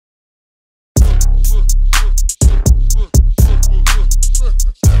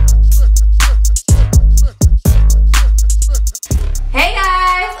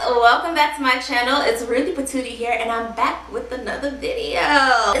welcome back to my channel. It's really Patootie here and I'm back with another video.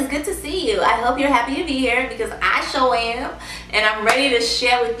 It's good to see you. I hope you're happy to be here because I sure am, and I'm ready to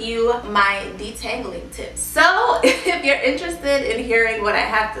share with you my detangling tips. So if you're interested in hearing what I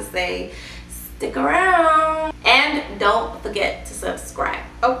have to say, stick around and don't forget to subscribe.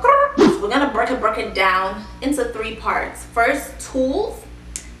 Okay, so we're gonna break it down into 3 parts. First, tools,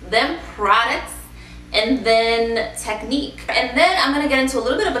 then products, and then technique, and then I'm gonna get into a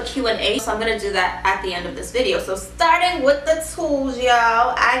little bit of a Q&A, so I'm gonna do that at the end of this video. So starting with the tools,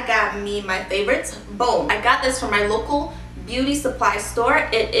 y'all, I got me my favorites. Boom, I got this from my local beauty supply store.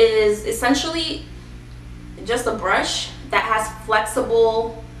 It is essentially just a brush that has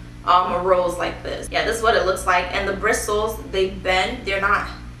flexible rolls like this. Yeah, this is what it looks like, and the bristles, they bend. They're not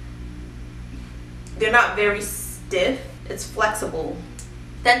very stiff. It's flexible.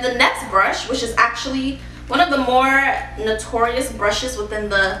 Then the next brush, which is actually one of the more notorious brushes within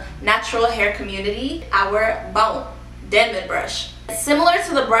the natural hair community, our bone Denman brush. Similar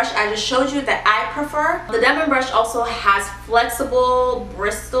to the brush I just showed you that I prefer, the Denman brush also has flexible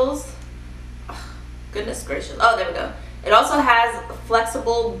bristles. Oh, goodness gracious. Oh, there we go. It also has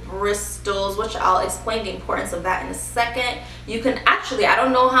flexible bristles, which I'll explain the importance of that in a second. You can actually, I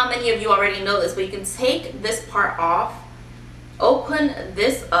don't know how many of you already know this, but you can take this part off, open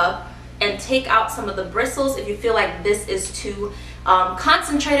this up, and take out some of the bristles if you feel like this is too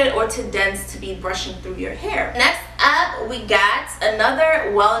concentrated or too dense to be brushing through your hair. Next up, we got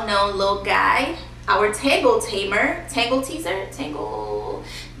another well-known little guy, our Tangle Tamer, Tangle Teaser, Tangle.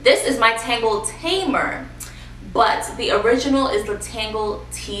 This is my Tangle Tamer, but the original is the Tangle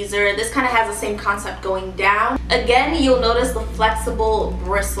Teaser. This kind of has the same concept going down. Again, you'll notice the flexible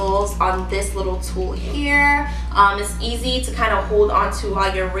bristles on this little tool here. It's easy to kind of hold on to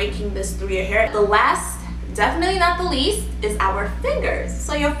while you're raking this through your hair. The last, definitely not the least, is our fingers.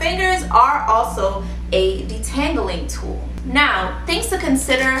 So your fingers are also a detangling tool. Now, things to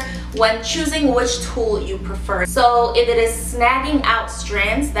consider when choosing which tool you prefer. So if it is snagging out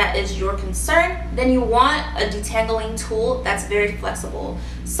strands that is your concern, then you want a detangling tool that's very flexible,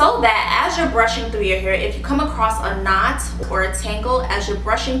 so that as you're brushing through your hair, if you come across a knot or a tangle as you're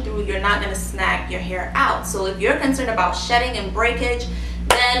brushing through, you're not going to snag your hair out. So if you're concerned about shedding and breakage,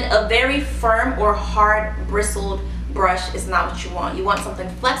 then a very firm or hard bristled brush is not what you want. You want something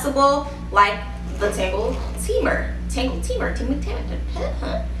flexible like the Tangle Tamer.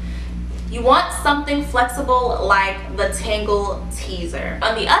 You want something flexible like the Tangle Teaser.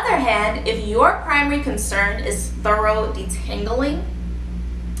 On the other hand, if your primary concern is thorough detangling,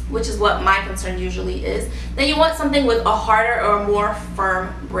 which is what my concern usually is, then you want something with a harder or more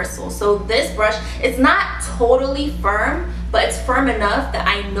firm bristle. So this brush, it's not totally firm, but it's firm enough that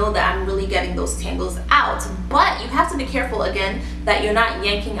I know that I'm really getting those tangles out. But you have to be careful, again, that you're not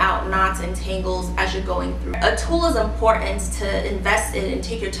yanking out knots and tangles as you're going through. A tool is important to invest in and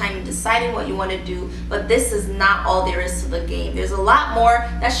take your time in deciding what you want to do, but this is not all there is to the game. There's a lot more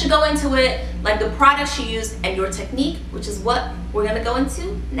that should go into it, like the products you use and your technique, which is what we're going to go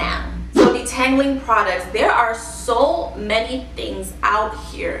into now. So detangling products, there are so many things out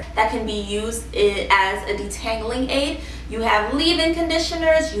here that can be used as a detangling aid. You have leave-in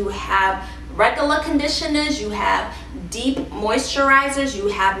conditioners, you have regular conditioners, you have deep moisturizers, you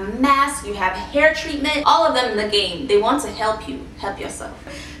have masks, you have hair treatment, all of them in the game. They want to help you, help yourself.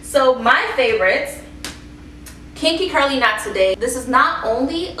 So my favorites, Kinky Curly Knot Today. This is not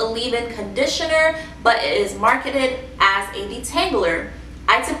only a leave-in conditioner, but it is marketed as a detangler.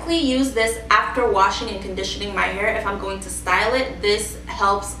 I typically use this after washing and conditioning my hair. If I'm going to style it, this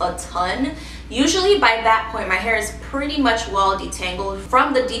helps a ton. Usually by that point, my hair is pretty much well detangled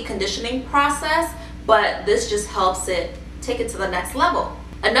from the deep conditioning process, but this just helps it take it to the next level.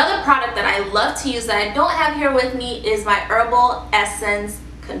 Another product that I love to use that I don't have here with me is my Herbal Essence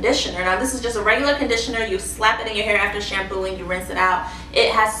conditioner. Now this is just a regular conditioner. You slap it in your hair after shampooing, you rinse it out.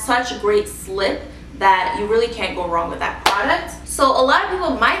 It has such great slip that you really can't go wrong with that product. So a lot of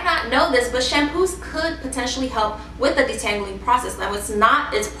people might not know this, but shampoos could potentially help with the detangling process. Now it's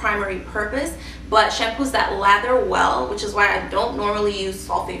not its primary purpose, but shampoos that lather well, which is why I don't normally use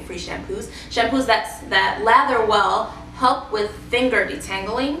sulfate-free shampoos. Shampoos that lather well help with finger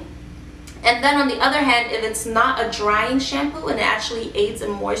detangling. And then on the other hand, if it's not a drying shampoo and it actually aids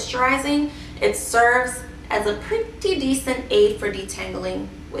in moisturizing, it serves as a pretty decent aid for detangling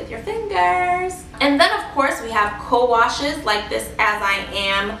with your fingers. And then of course we have co-washes like this As I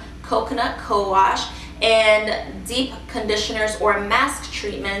Am coconut co-wash, and deep conditioners or mask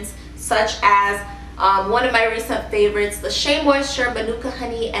treatments such as One of my recent favorites, the Shea Moisture Manuka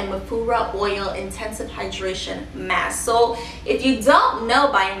Honey and Mafura Oil Intensive Hydration Mask. So if you don't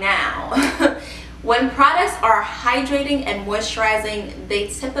know by now, when products are hydrating and moisturizing, they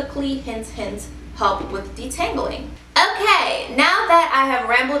typically hint help with detangling. Okay, now that I have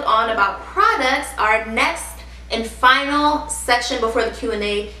rambled on about products, our next and final section before the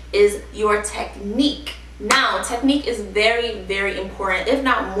Q&A is your technique. Now, technique is very, very important, if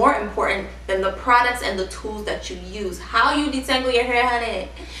not more important than the products and the tools that you use. How you detangle your hair, honey,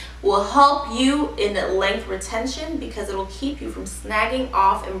 will help you in length retention because it will keep you from snagging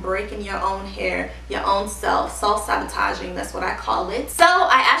off and breaking your own hair, your own self-sabotaging, that's what I call it. So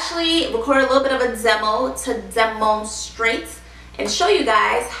I actually recorded a little bit of a demo to demonstrate and show you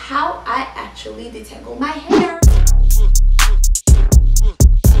guys how I actually detangle my hair.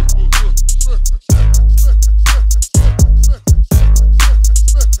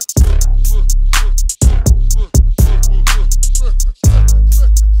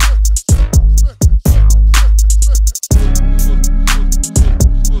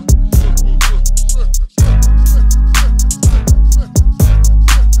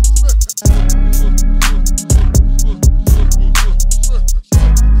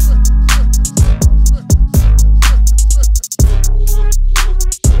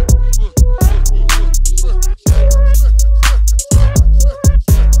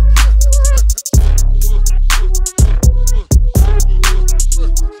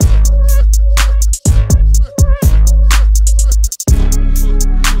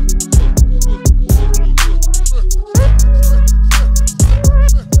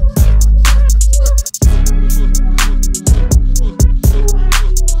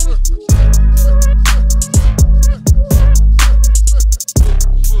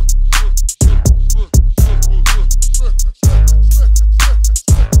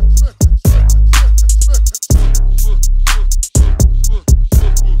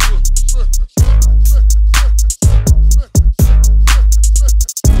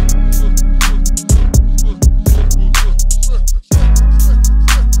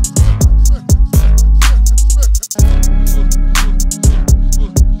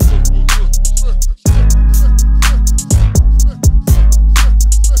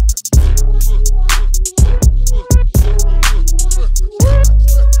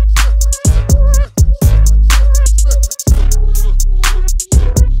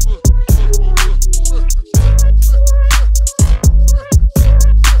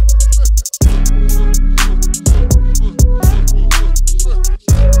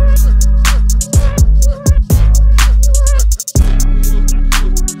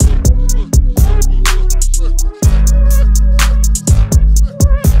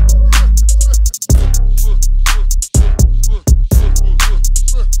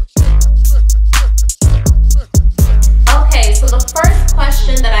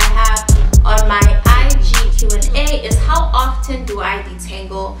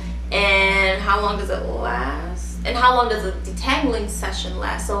 And how long does it last? And how long does a detangling session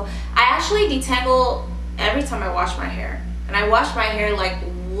last? So I actually detangle every time I wash my hair. And I wash my hair like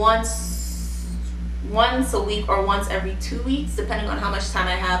once a week or once every 2 weeks, depending on how much time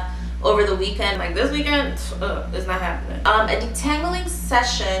I have over the weekend. Like this weekend, it's not happening. A detangling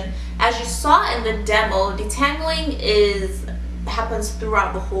session, as you saw in the demo, detangling happens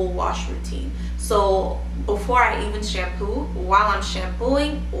throughout the whole wash routine. So before I even shampoo, while I'm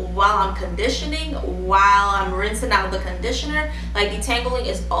shampooing, while I'm conditioning, while I'm rinsing out the conditioner, like detangling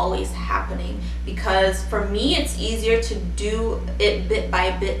is always happening, because for me it's easier to do it bit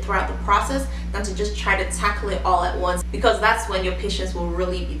by bit throughout the process than to just try to tackle it all at once, because that's when your patience will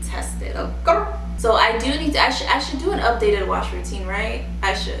really be tested. Okay? So I do need to, I should do an updated wash routine, right?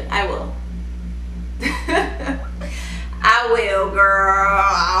 I will. I will, girl,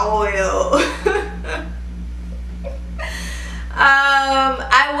 I will.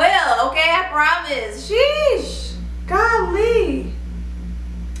 I will, okay, I promise. Sheesh, golly.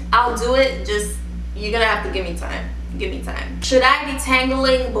 I'll do it, just, you're gonna have to give me time. Give me time. Should I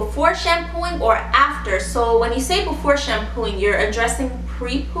detangling before shampooing or after? So when you say before shampooing, you're addressing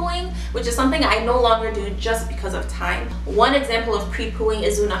pre-pooing, which is something I no longer do just because of time. One example of pre-pooing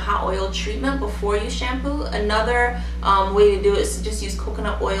is doing a hot oil treatment before you shampoo. Another way to do it is to just use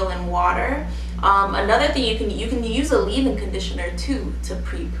coconut oil and water. Another thing, you can use a leave-in conditioner too to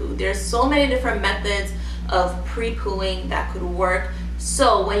pre-poo. There's so many different methods of pre-pooing that could work.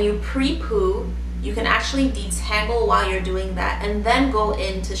 So when you pre-poo, you can actually detangle while you're doing that and then go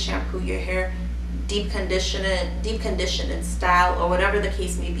in to shampoo your hair deep conditioning style, or whatever the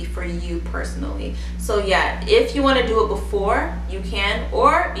case may be for you personally. So yeah, if you want to do it before, you can,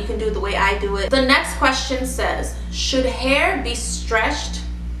 or you can do it the way I do it. The next question says, should hair be stretched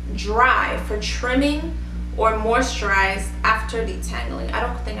dry for trimming or moisturized after detangling? I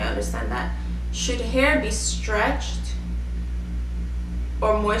don't think I understand that. Should hair be stretched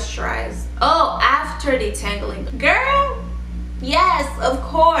or moisturized? Oh, after detangling. Girl, yes, of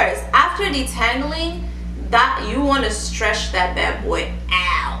course. After detangling, that you want to stretch that bad boy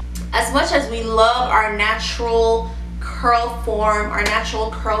out. As much as we love our natural curl form, our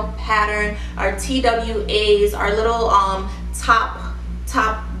natural curl pattern, our TWAs, our little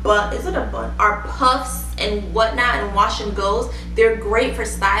top bun, is it a bun? Our puffs and whatnot and wash and goes, they're great for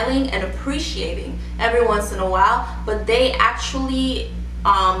styling and appreciating every once in a while, but they actually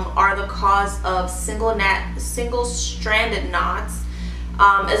are the cause of single stranded knots,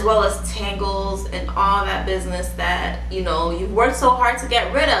 as well as tangles and all that business that, you know, you've worked so hard to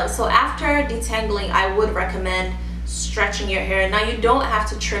get rid of. So after detangling, I would recommend stretching your hair. Now, you don't have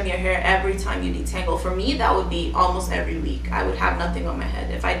to trim your hair every time you detangle. For me, that would be almost every week. I would have nothing on my head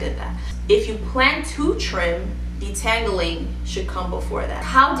if I did that. If you plan to trim, detangling should come before that.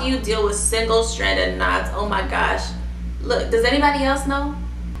 How do you deal with single stranded knots? Oh my gosh. Look, does anybody else know?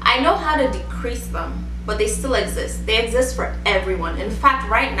 I know how to decrease them, but they still exist. They exist for everyone. In fact,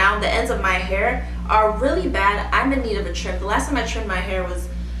 right now, the ends of my hair are really bad. I'm in need of a trim. The last time I trimmed my hair was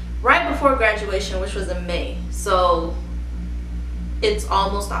right before graduation, which was in May. So it's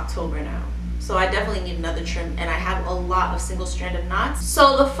almost October now. So I definitely need another trim, and I have a lot of single stranded knots.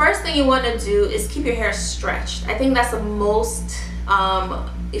 So the first thing you want to do is keep your hair stretched. I think that's the most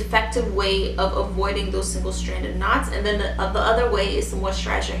effective way of avoiding those single stranded knots. And then the other way is to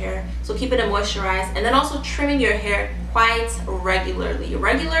moisturize your hair. So keep it moisturized, and then also trimming your hair quite regularly.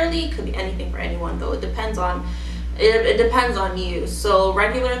 Regularly could be anything for anyone, though. It depends on you. So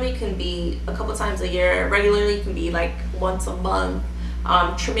regularly can be a couple times a year. Regularly can be like once a month.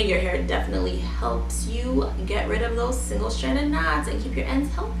 Trimming your hair definitely helps you get rid of those single stranded knots and keep your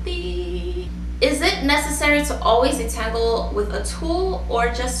ends healthy. Is it necessary to always detangle with a tool or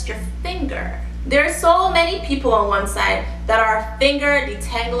just your finger? There are so many people on one side that are finger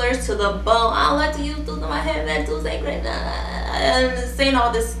detanglers to the bone. I don't like to use tools on my hair, man, tools ain't great, and saying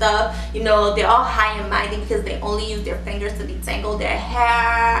all this stuff. You know, they're all high and mighty because they only use their fingers to detangle their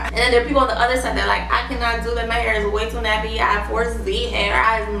hair. And then there are people on the other side that are like, I cannot do that, my hair is way too nappy, I have 4Z hair,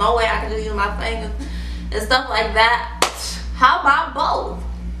 I have no way I can just use my fingers and stuff like that. How about both?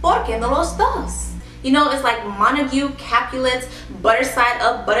 ¿Por qué no los dos? You know, it's like Montague, Capulets, butter side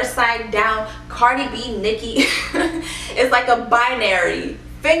up, butter side down, Cardi B, Nicki. It's like a binary.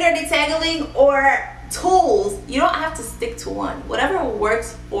 Finger detangling or tools. You don't have to stick to one. Whatever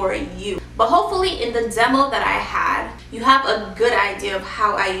works for you. But hopefully in the demo that I had, you have a good idea of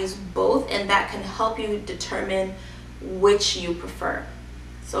how I use both, and that can help you determine which you prefer.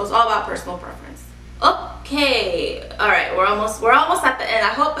 So it's all about personal preference. Okay, all right, we're almost at the end. I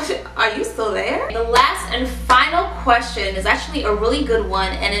hope, are you still there? The last and final question is actually a really good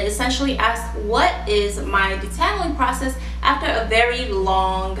one, and it essentially asks, what is my detangling process after a very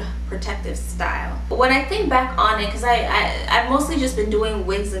long protective style? When I think back on it, because I've mostly just been doing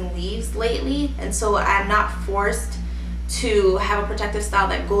wigs and weaves lately, and so I'm not forced to have a protective style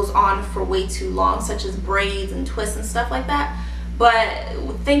that goes on for way too long, such as braids and twists and stuff like that.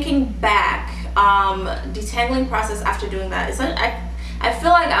 But thinking back, detangling process after doing that is, I feel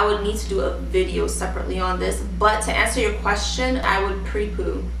like I would need to do a video separately on this, but to answer your question, I would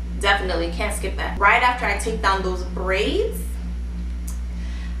pre-poo. Definitely can't skip that. Right after I take down those braids,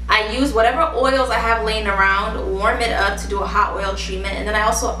 I use whatever oils I have laying around, warm it up to do a hot oil treatment, and then I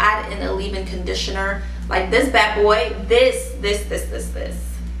also add in a leave-in conditioner like this bad boy, this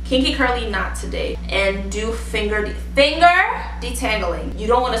kinky curly knot today, and do finger detangling. You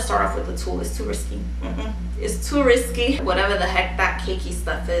don't want to start off with a tool. It's too risky. It's too risky. Whatever the heck that cakey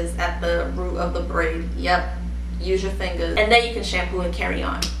stuff is at the root of the braid, yep, use your fingers, and then you can shampoo and carry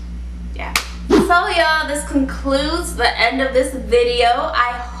on. Yeah. So y'all, this concludes the end of this video.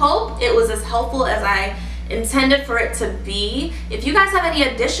 I hope it was as helpful as I intended for it to be. If you guys have any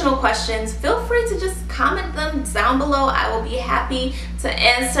additional questions, feel free to just comment them down below. I will be happy to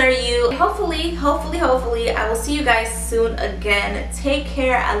answer you. Hopefully I will see you guys soon again. Take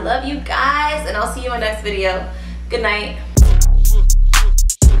care. I love you guys, and I'll see you in the next video. Good night.